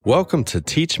Welcome to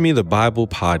Teach Me the Bible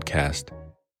podcast.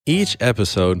 Each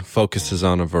episode focuses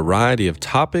on a variety of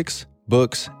topics,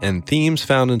 books, and themes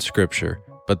found in Scripture,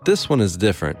 but this one is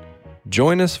different.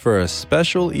 Join us for a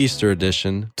special Easter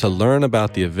edition to learn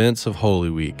about the events of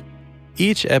Holy Week.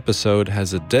 Each episode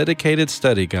has a dedicated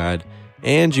study guide,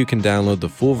 and you can download the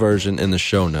full version in the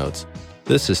show notes.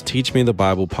 This is Teach Me the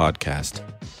Bible podcast.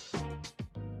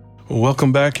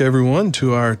 Welcome back, everyone,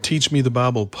 to our Teach Me the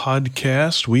Bible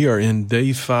podcast. We are in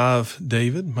day 5,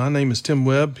 David. My name is Tim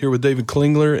Webb, here with David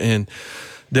Klingler. And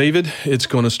David, it's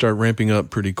going to start ramping up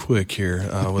pretty quick here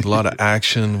with a lot of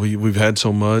action. We've had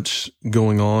so much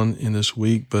going on in this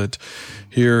week, but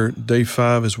here, day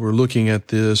 5, as we're looking at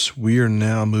this, we are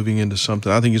now moving into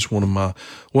something. I think it's one of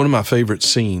my favorite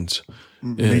scenes.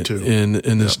 Me too.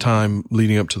 In this time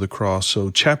leading up to the cross.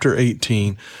 So, chapter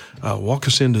 18, walk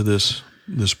us into this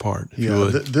part, if you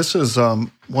would. This is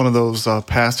one of those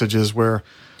passages where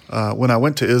when I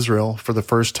went to Israel for the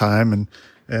first time,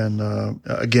 and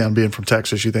again, being from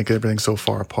Texas, you think everything's so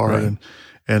far apart. Right.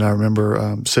 And I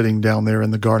remember sitting down there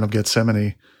in the Garden of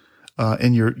Gethsemane,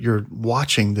 and you're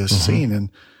watching this scene,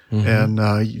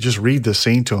 and you just read this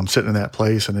scene to him sitting in that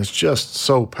place, and it's just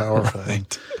so powerful.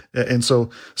 Right. And so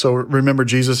remember,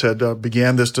 Jesus had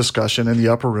began this discussion in the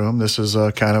upper room. This is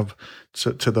kind of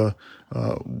to the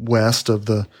west of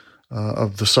the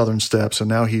southern steps, and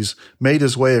now he's made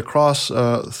his way across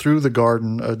through the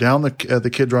garden, down the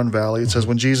Kidron Valley. It says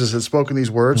when Jesus had spoken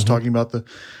these words, talking about the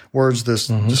words, this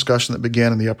discussion that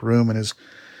began in the upper room, and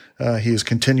he has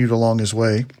continued along his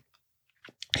way.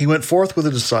 He went forth with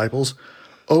the disciples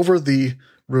over the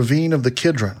ravine of the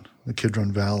Kidron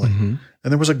Valley, and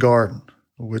there was a garden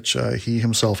which he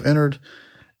himself entered,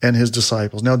 and his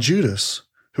disciples. Now Judas,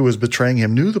 who was betraying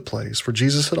him, knew the place, for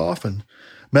Jesus had often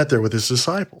met there with his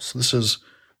disciples. This is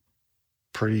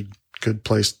a pretty good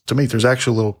place to meet. There's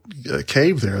actually a little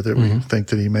cave there that we think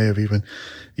that he may have even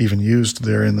used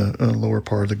there in the lower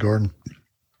part of the garden.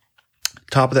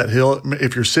 Top of that hill,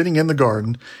 if you're sitting in the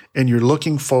garden and you're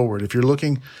looking forward, if you're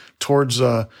looking towards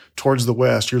the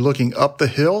west, you're looking up the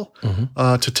hill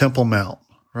to Temple Mount,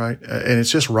 right? And it's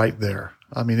just right there.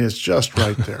 I mean, it's just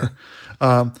right there.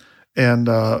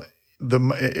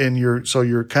 So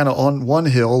you're kind of on one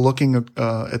hill, looking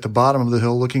at the bottom of the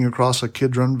hill, looking across a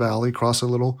Kidron Valley, across a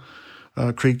little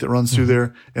creek that runs through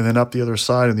there, and then up the other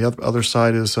side. And the other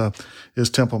side is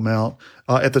Temple Mount.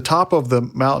 At the top of the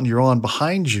mountain you're on,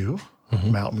 behind you,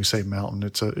 mountain. We say mountain.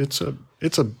 It's a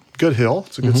good hill.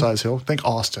 It's a good sized hill. Think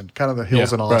Austin, kind of the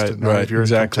hills in Austin. Right. If you're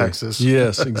exactly. in Texas.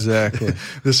 Yes, exactly.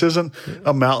 This isn't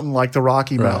a mountain like the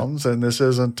Rocky Mountains, and this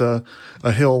isn't a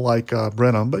hill like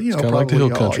Brenham, but probably like the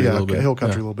hill country a little bit. Hill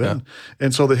country a little bit.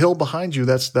 And so the hill behind you,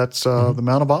 that's the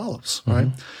Mount of Olives,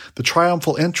 right? The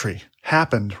triumphal entry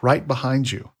happened right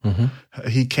behind you.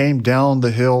 He came down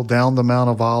the hill, down the Mount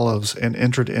of Olives, and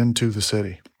entered into the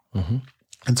city.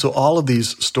 And so all of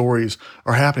these stories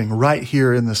are happening right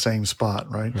here in the same spot,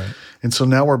 right? And so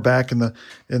now we're back in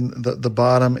the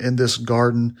bottom in this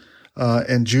garden,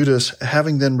 and Judas,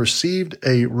 having then received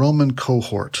a Roman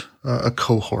cohort, that's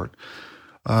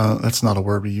not a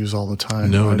word we use all the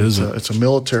time. No, right? it isn't. It's a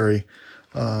military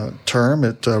term.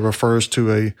 It refers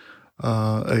to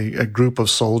a group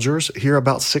of soldiers. Here,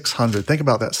 about 600. Think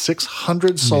about that,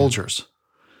 600 soldiers.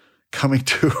 Coming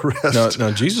to rest.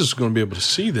 Now Jesus is going to be able to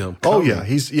see them.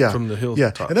 He's from the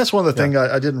hilltop. And that's one of the things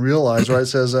I didn't realize. Right, it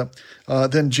says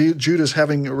then Judas,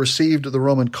 having received the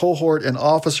Roman cohort and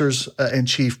officers and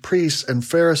chief priests and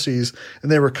Pharisees, and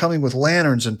they were coming with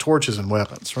lanterns and torches and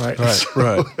weapons. Right.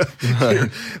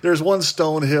 There's one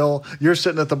stone hill. You're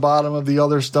sitting at the bottom of the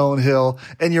other stone hill,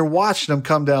 and you're watching them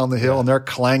come down the hill, and they're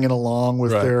clanging along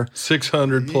with their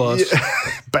 600 plus,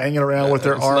 banging around with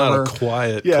their armor. It's not a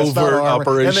quiet, covert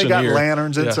operation. And they got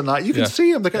lanterns. It's a night. You can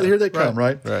see them. Here they come,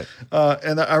 right?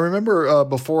 And I remember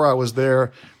before I was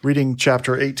there reading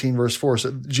chapter 18, verse 4,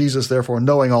 so Jesus, therefore,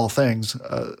 knowing all things,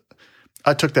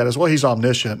 I took that as, well, he's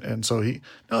omniscient. And so he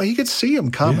could see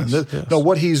him coming. No,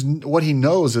 what he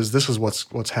knows is this is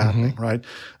what's happening, right?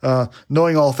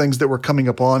 Knowing all things that were coming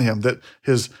upon him, that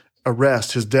his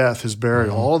arrest, his death, his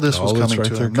burial, all this was coming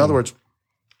to him. In other words,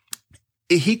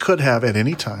 he could have at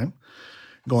any time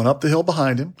going up the hill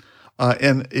behind him.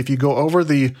 And if you go over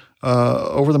the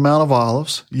Mount of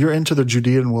Olives, you're into the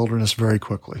Judean wilderness very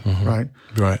quickly, right?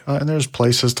 And there's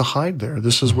places to hide there.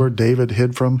 This is where David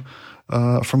hid from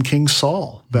King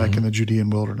Saul back in the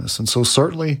Judean wilderness, and so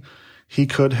certainly he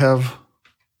could have,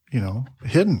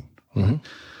 hidden. Right?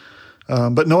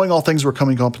 But knowing all things were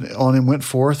coming on him, went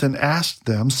forth and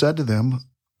said to them,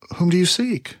 whom do you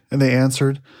seek? And they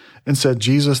answered and said,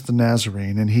 Jesus the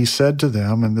Nazarene. And he said to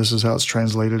them, and this is how it's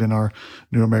translated in our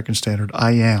New American Standard,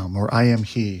 I am, or I am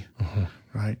he,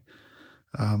 right?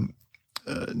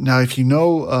 Now, if you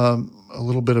know a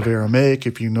little bit of Aramaic,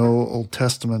 if you know Old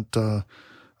Testament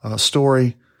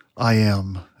story, I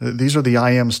am. These are the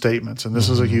I am statements, and this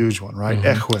is a huge one, right?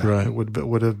 Echwe Right.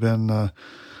 would have been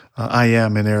I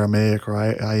am in Aramaic, or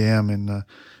I am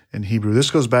in Hebrew.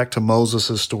 This goes back to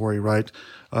Moses' story, right?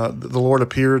 The Lord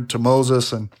appeared to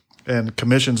Moses and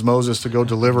commissions Moses to go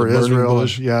deliver The burning Israel.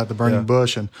 bush. The burning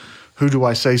bush. And who do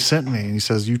I say sent me? And he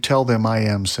says, you tell them I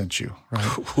am sent you,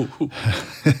 right?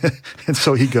 And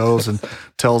so he goes and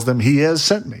tells them he has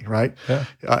sent me, right? Yeah.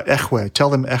 Echwe, tell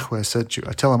them Echwe sent you.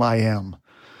 I tell them I am.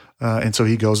 And so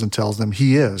he goes and tells them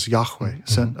he is, Yahweh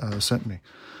sent me.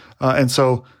 And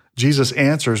so Jesus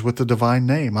answers with the divine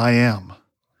name, I am.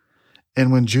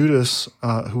 And when Judas,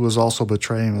 who was also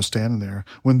betraying, was standing there,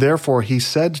 when therefore he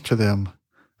said to them,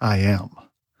 I am,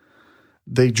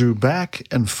 they drew back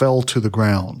and fell to the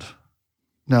ground.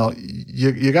 Now,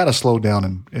 you got to slow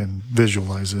down and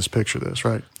visualize this, picture this,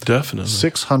 right? Definitely.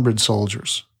 600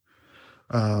 soldiers,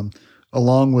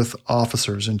 along with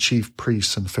officers and chief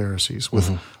priests and Pharisees,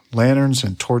 with lanterns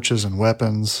and torches and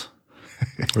weapons.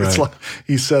 It's like,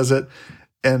 he says it,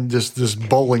 and just this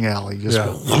bowling alley.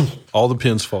 All the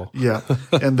pins fall. Yeah,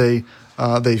 and they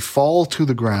fall to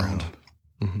the ground.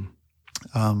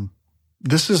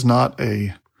 This is not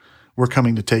we're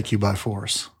coming to take you by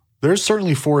force. There's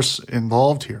certainly force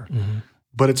involved here,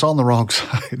 but it's on the wrong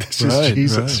side. This is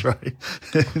Jesus, right?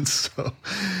 And so,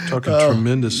 talking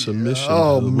tremendous submission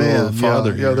to the will of the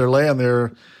Father. Yeah, they're laying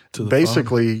there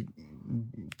basically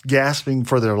gasping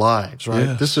for their lives, right?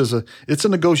 Yes. This is it's a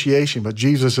negotiation, but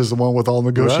Jesus is the one with all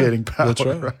negotiating power, That's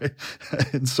right.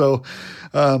 And so,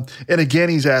 and again,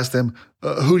 he's asked them,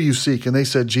 who do you seek? And they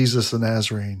said, Jesus the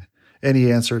Nazarene. And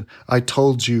he answered, I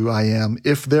told you I am.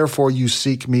 If therefore you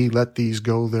seek me, let these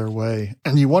go their way.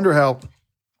 And you wonder how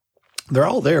they're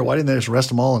all there. Why didn't they just arrest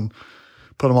them all and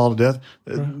put them all to death?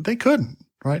 They couldn't,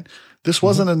 right? This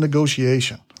wasn't a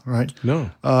negotiation, right?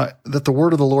 No. That the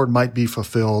word of the Lord might be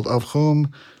fulfilled, of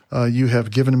whom you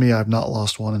have given me, I have not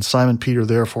lost one. And Simon Peter,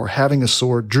 therefore, having a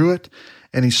sword, drew it,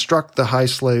 and he struck the high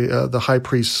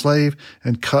priest's slave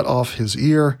and cut off his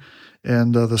ear.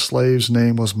 And the slave's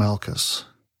name was Malchus.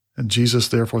 And Jesus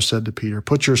therefore said to Peter,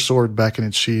 put your sword back in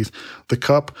its sheath. The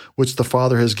cup which the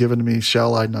Father has given to me,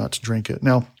 shall I not drink it?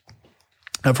 Now,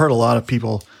 I've heard a lot of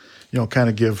people, kind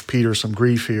of give Peter some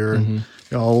grief here. And,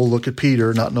 look at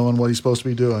Peter not knowing what he's supposed to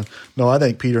be doing. No, I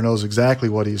think Peter knows exactly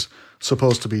what he's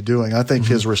supposed to be doing. I think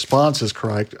his response is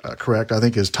correct. I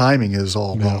think his timing is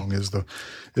all wrong, is the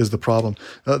problem.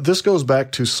 This goes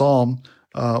back to Psalm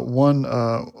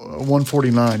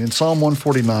 149. In Psalm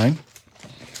 149,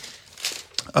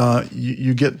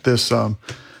 you get this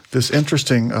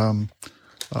interesting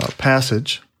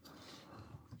passage.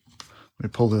 Let me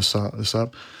pull this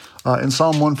up. In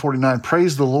Psalm 149,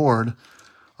 praise the Lord,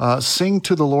 sing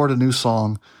to the Lord a new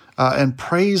song, and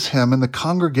praise Him in the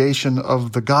congregation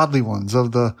of the godly ones,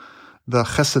 of the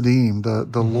Chesedim,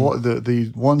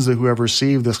 the ones who have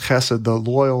received this Chesed, the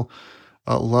loyal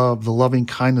love, the loving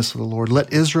kindness of the Lord.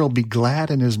 Let Israel be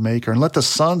glad in His Maker, and let the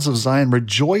sons of Zion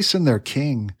rejoice in their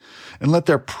King, and let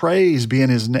their praise be in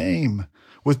His name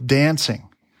with dancing.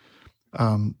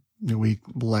 We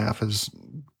laugh as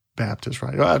Baptists,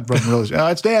 right?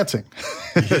 It's dancing.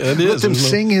 It Let is. them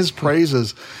sing His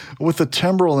praises with the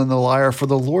timbrel and the lyre, for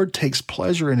the Lord takes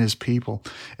pleasure in His people,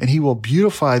 and He will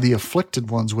beautify the afflicted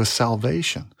ones with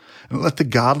salvation. And let the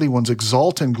godly ones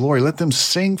exult in glory. Let them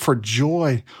sing for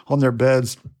joy on their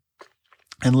beds,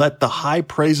 and let the high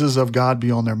praises of God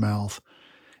be on their mouth,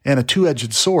 and a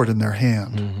two-edged sword in their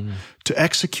hand, to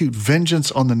execute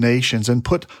vengeance on the nations and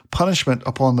put punishment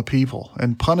upon the people,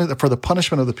 and for the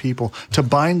punishment of the people, to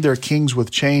bind their kings with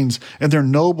chains and their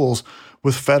nobles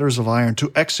with fetters of iron,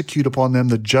 to execute upon them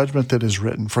the judgment that is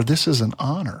written. For this is an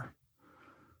honor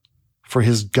for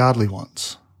His godly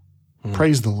ones.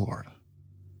 Praise the Lord.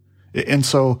 And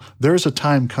so there's a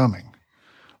time coming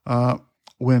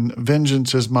when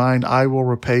vengeance is mine, I will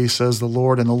repay, says the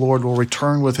Lord, and the Lord will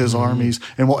return with His armies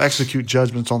and will execute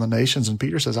judgments on the nations. And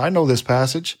Peter says, I know this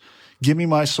passage. Give me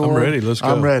my sword. I'm ready. Let's go.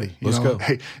 I'm ready. Let's go.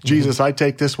 Hey, Jesus, I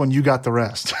take this one. You got the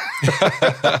rest.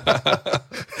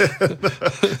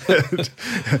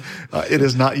 It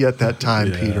is not yet that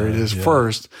time, Peter. It is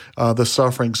first. The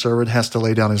suffering servant has to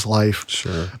lay down his life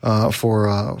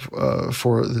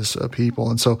for this people.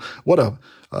 And so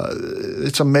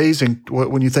it's amazing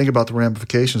when you think about the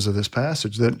ramifications of this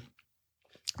passage, that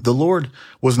the Lord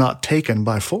was not taken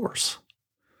by force,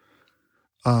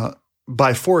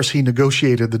 by force, he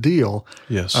negotiated the deal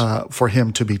Yes. for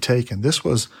him to be taken. This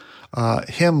was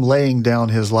him laying down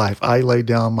his life. I lay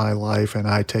down my life and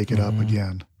I take it up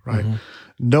again, right?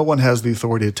 No one has the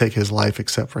authority to take his life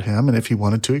except for him. And if he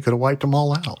wanted to, he could have wiped them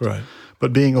all out. Right.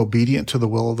 But being obedient to the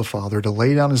will of the Father, to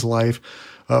lay down his life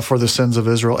for the sins of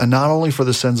Israel, and not only for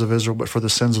the sins of Israel, but for the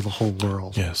sins of the whole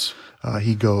world. Yes.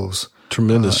 He goes.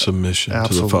 Tremendous submission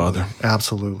to the Father.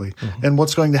 Absolutely. And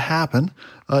what's going to happen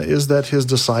is that his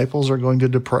disciples are going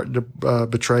to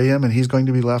betray him, and he's going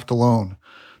to be left alone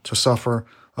to suffer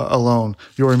alone.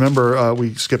 You'll remember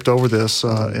we skipped over this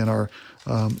in our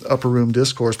upper room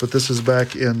discourse, but this is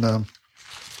back in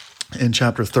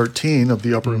chapter 13 of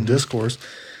the upper room discourse.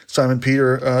 Simon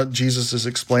Peter, Jesus is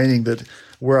explaining that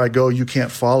where I go, you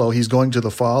can't follow. He's going to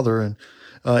the Father, and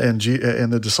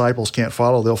the disciples can't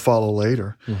follow. They'll follow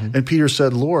later. And Peter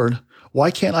said, Lord,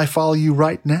 why can't I follow you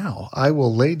right now? I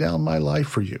will lay down my life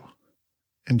for you.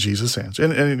 And Jesus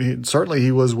answered. And certainly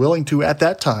he was willing to at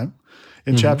that time.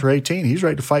 In chapter 18, he's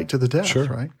ready to fight to the death,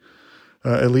 right?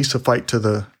 At least to fight to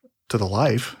the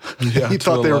life. Yeah, he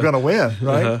thought they were going to win,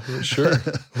 right? Sure.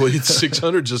 Well,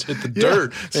 600 just hit the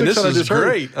dirt, and this is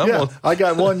great. I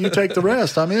got one. You take the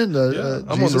rest. I'm in.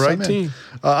 I'm on the right team.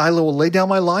 I will lay down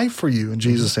my life for you. And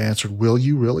Jesus answered, will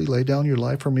you really lay down your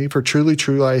life for me? For truly,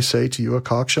 truly, I say to you, a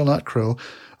cock shall not crow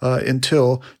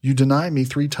until you deny me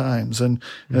 3 times. And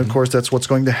of course, that's what's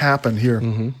going to happen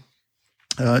here.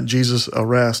 Jesus'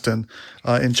 arrest and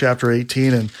in chapter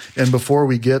 18. And before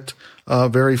we get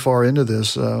very far into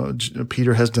this,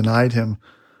 Peter has denied him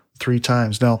 3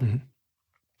 times. Now,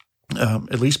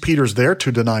 at least Peter's there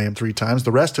to deny him 3 times.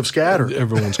 The rest have scattered.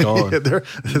 Everyone's gone.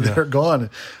 They're gone.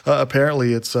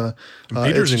 Apparently, it's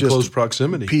Peter's it's in close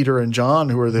proximity. Peter and John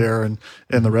who are there, and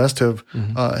the rest have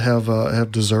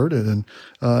deserted.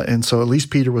 And so at least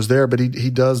Peter was there, but he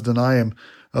does deny him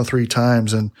 3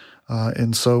 times. And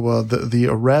so the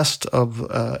arrest of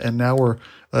and now we're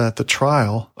at the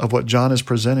trial of what John is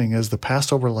presenting as the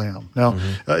Passover lamb. Now,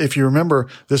 if you remember,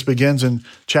 this begins in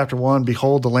chapter 1,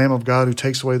 behold the Lamb of God who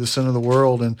takes away the sin of the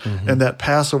world. And that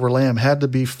Passover lamb had to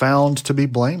be found to be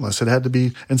blameless. It had to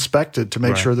be inspected to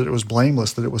make sure that it was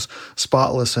blameless, that it was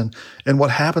spotless. And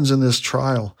what happens in this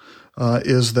trial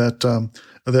is that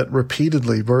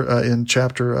repeatedly in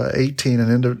chapter 18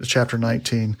 and into chapter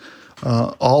 19,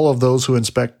 all of those who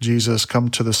inspect Jesus come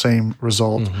to the same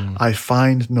result. I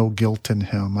find no guilt in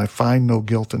him. I find no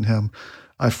guilt in him.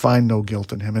 I find no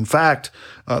guilt in him. In fact,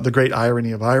 the great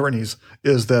irony of ironies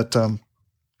is that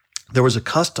there was a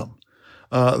custom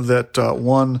that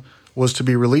one was to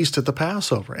be released at the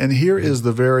Passover. And here is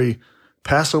the very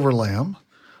Passover lamb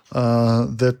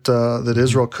that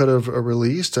Israel could have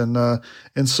released.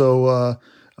 And so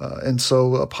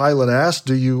Pilate asked,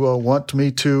 do you want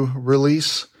me to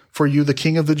release for you the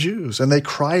King of the Jews? And they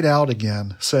cried out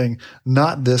again, saying,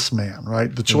 not this man,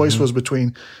 right? The choice was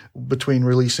between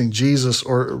releasing Jesus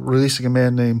or releasing a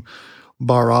man named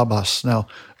Barabbas. Now,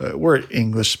 we're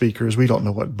English speakers. We don't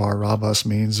know what Barabbas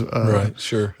means. Right,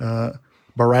 sure.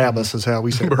 Barabbas is how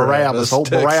we say it. Barabbas. Old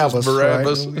Barabbas.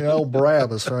 Barabbas. Right? Old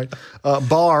Barabbas, right?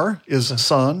 Bar is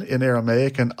son in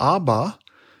Aramaic, and Abba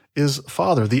is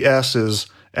father. The S is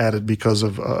added because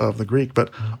of the Greek, but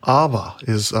Abba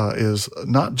is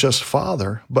not just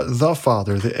father, but the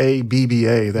Father. The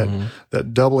A-B-B-A,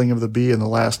 that doubling of the B in the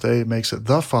last A makes it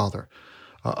the Father.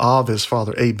 Av is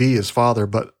father, A-B is father,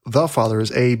 but the Father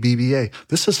is A-B-B-A.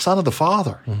 This is son of the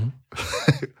Father,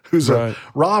 who's a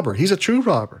robber. He's a true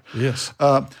robber. Yes.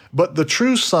 But the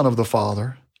true son of the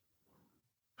Father,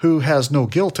 who has no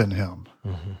guilt in him,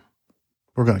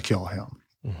 we're going to kill him.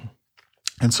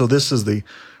 And so this is the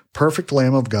perfect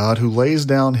Lamb of God who lays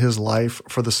down his life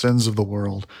for the sins of the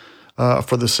world,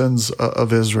 for the sins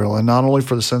of Israel, and not only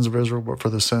for the sins of Israel, but for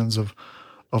the sins of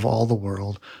all the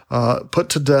world, put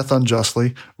to death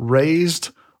unjustly,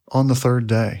 raised on the 3rd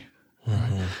day.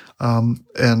 And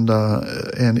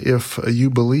if you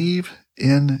believe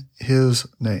in his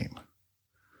name,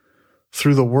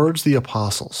 through the words of the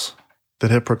apostles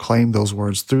that have proclaimed those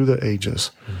words through the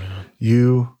ages,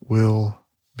 you will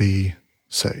be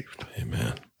saved.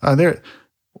 Amen.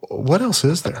 What else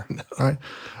is there? Right?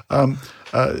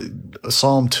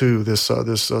 Psalm 2, this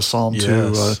Psalm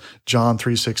 2, John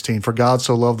 3:16. For God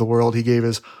so loved the world, he gave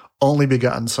his only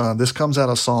begotten Son. This comes out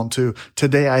of Psalm 2.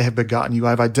 Today I have begotten you.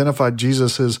 I've identified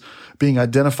Jesus as being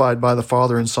identified by the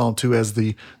Father in Psalm 2 as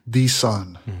the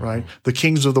Son, right? The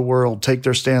kings of the world take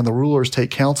their stand. The rulers take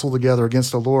counsel together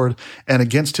against the Lord and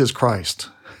against his Christ.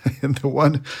 And the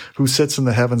one who sits in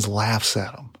the heavens laughs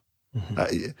at them.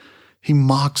 He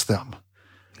mocks them.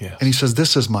 Yes. And he says,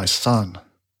 this is my son.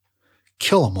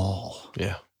 Kill them all.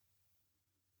 Yeah.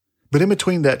 But in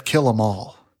between that, kill them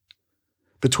all.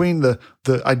 Between the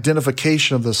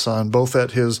identification of the Son, both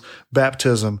at his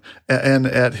baptism and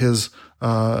at his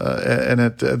the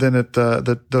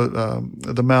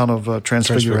Mount of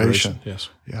Transfiguration. Yes.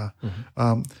 Yeah.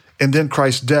 And then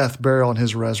Christ's death, burial, and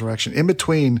his resurrection. In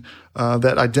between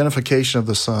that identification of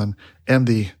the Son and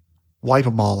the wipe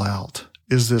them all out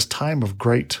is this time of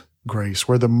great grace,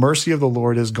 where the mercy of the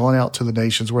Lord has gone out to the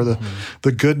nations, where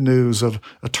the good news of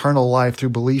eternal life through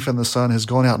belief in the Son has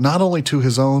gone out, not only to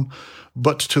his own,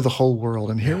 but to the whole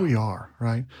world. And here we are,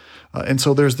 right? And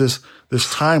so there's this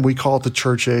time, we call it the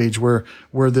church age, where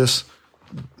this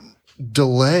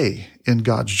delay in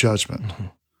God's judgment,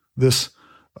 this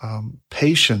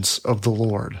patience of the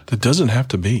Lord. It doesn't have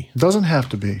to be.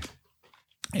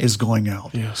 Is going out.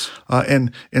 Yes.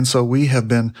 And so we have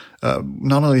been,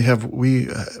 not only have we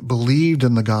believed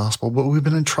in the gospel, but we've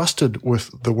been entrusted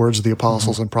with the words of the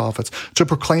apostles and prophets to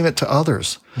proclaim it to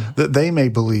others, that they may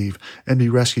believe and be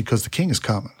rescued, because the King is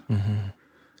coming.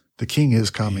 The King is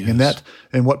coming. Yes.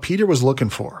 And what Peter was looking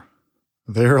for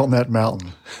there on that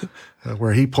mountain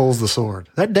where he pulls the sword,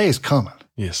 that day is coming.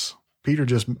 Yes. Peter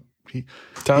just...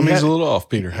 Timing's a little off,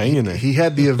 Peter. Hang in there. He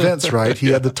had the events right. He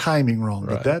had the timing wrong,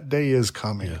 but that day is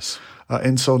coming. Yes.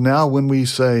 And so now when we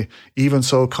say, even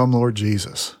so, come Lord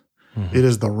Jesus, it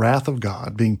is the wrath of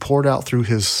God being poured out through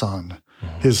his Son.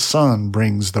 His Son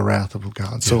brings the wrath of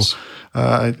God. So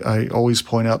I always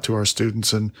point out to our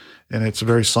students, and it's a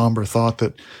very somber thought,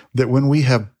 that when we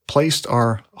have placed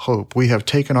our hope, we have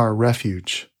taken our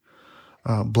refuge.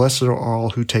 Blessed are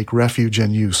all who take refuge in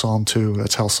you, Psalm 2.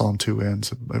 That's how Psalm 2 ends.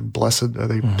 Blessed are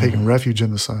they taking refuge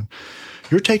in the Son.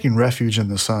 You're taking refuge in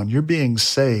the Son. You're being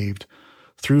saved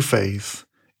through faith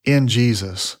in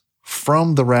Jesus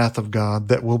from the wrath of God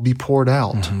that will be poured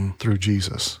out through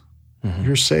Jesus.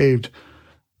 You're saved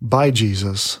by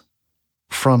Jesus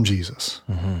from Jesus.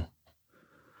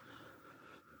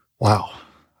 Wow.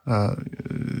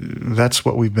 That's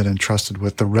what we've been entrusted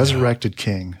with. The resurrected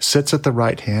King sits at the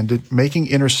right hand, making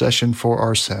intercession for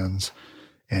our sins,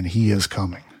 and he is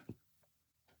coming.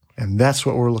 And that's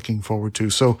what we're looking forward to.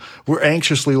 So we're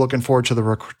anxiously looking forward to the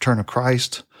return of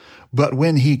Christ. But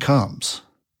when he comes,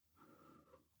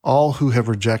 all who have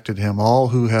rejected him, all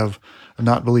who have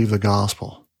not believed the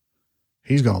gospel,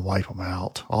 he's going to wipe them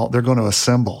out. They're going to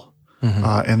assemble,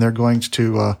 and they're going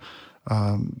to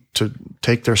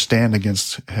take their stand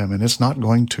against him, and it's not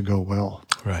going to go well.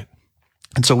 Right.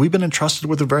 And so we've been entrusted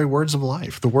with the very words of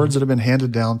life, the words that have been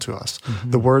handed down to us,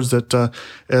 the words that,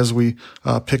 as we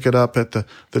pick it up at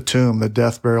the tomb, the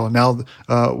death, burial, and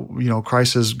now,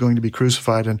 Christ is going to be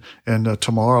crucified, and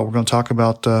tomorrow we're going to talk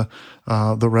about the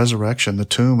resurrection, the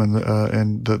tomb,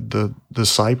 and the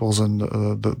disciples and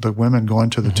the women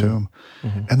going to the tomb,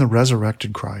 and the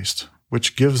resurrected Christ,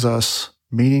 which gives us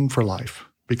meaning for life.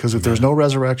 Because if there's no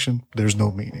resurrection, there's no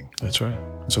meaning. That's right.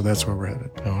 So that's where we're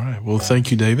headed. All right. Well,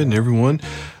 thank you, David, and everyone.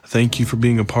 Thank you for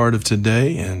being a part of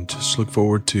today, and just look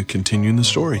forward to continuing the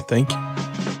story. Thank you.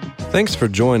 Thanks for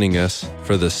joining us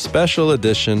for this special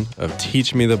edition of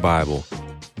Teach Me the Bible.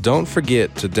 Don't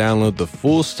forget to download the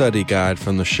full study guide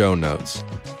from the show notes.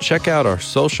 Check out our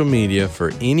social media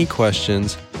for any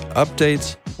questions,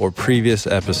 updates, or previous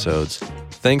episodes.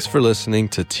 Thanks for listening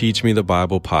to Teach Me the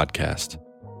Bible podcast.